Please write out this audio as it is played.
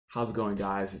How's it going,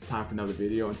 guys? It's time for another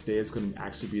video, and today is going to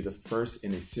actually be the first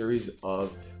in a series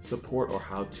of support or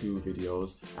how-to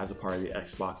videos as a part of the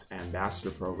Xbox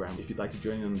Ambassador program. If you'd like to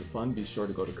join in the fun, be sure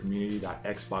to go to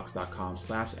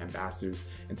community.xbox.com/ambassadors,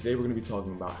 and today we're going to be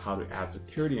talking about how to add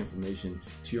security information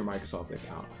to your Microsoft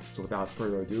account. So without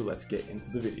further ado, let's get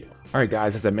into the video. Alright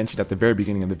guys, as I mentioned at the very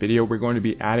beginning of the video, we're going to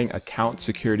be adding account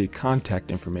security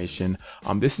contact information.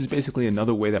 This is basically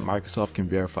another way that Microsoft can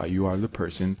verify you are the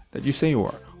person that you say you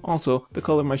are. Also, the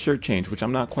color of my shirt changed, which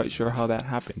I'm not quite sure how that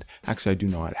happened. Actually, I do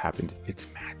know how it happened. It's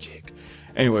magic.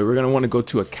 Anyway, we're going to want to go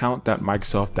to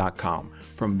account.microsoft.com.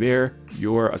 From there,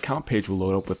 your account page will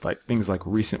load up with things like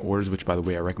recent orders, which by the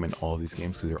way, I recommend all of these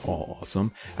games because they're all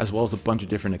awesome, as well as a bunch of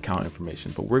different account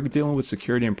information. But we're dealing with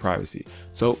security and privacy.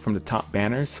 So from the top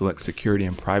banner, select security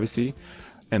and privacy,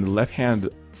 and the left-hand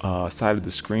side of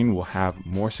the screen will have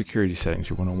more security settings.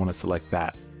 You're going to want to select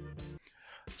that.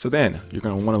 So then you're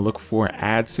going to want to look for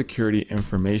add security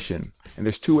information. And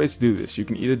there's two ways to do this. You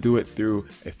can either do it through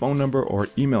a phone number or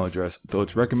email address, though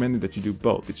it's recommended that you do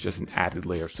both. It's just an added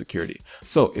layer of security.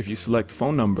 So if you select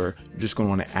phone number, you're just going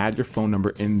to want to add your phone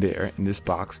number in there in this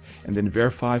box and then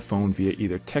verify phone via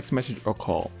either text message or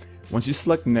call. Once you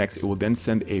select next, it will then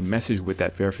send a message with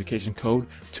that verification code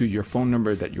to your phone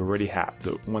number that you already have,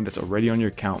 the one that's already on your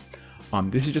account.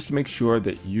 This is just to make sure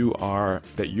that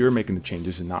you're making the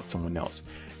changes and not someone else.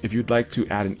 If you'd like to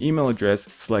add an email address,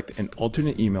 select an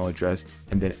alternate email address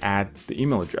and then add the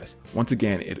email address. Once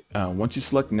again, once you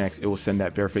select next, it will send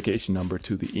that verification number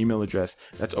to the email address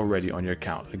that's already on your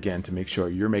account, again to make sure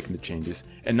you're making the changes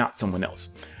and not someone else.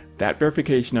 That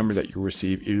verification number that you'll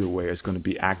receive either way is going to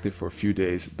be active for a few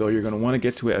days, though you're going to want to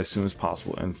get to it as soon as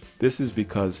possible. And this is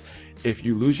because if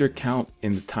you lose your account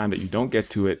in the time that you don't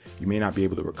get to it, you may not be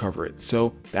able to recover it.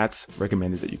 So that's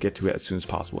recommended that you get to it as soon as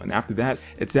possible. And after that,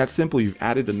 it's that simple. You've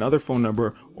added another phone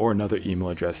number or another email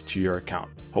address to your account.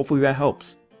 Hopefully that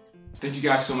helps. Thank you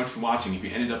guys so much for watching. If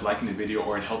you ended up liking the video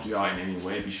or it helped you out in any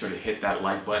way, be sure to hit that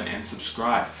like button and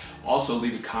subscribe. Also,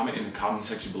 leave a comment in the comment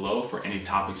section below for any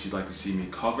topics you'd like to see me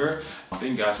cover.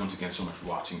 Thank you guys once again so much for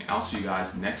watching. I'll see you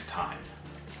guys next time.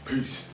 Peace.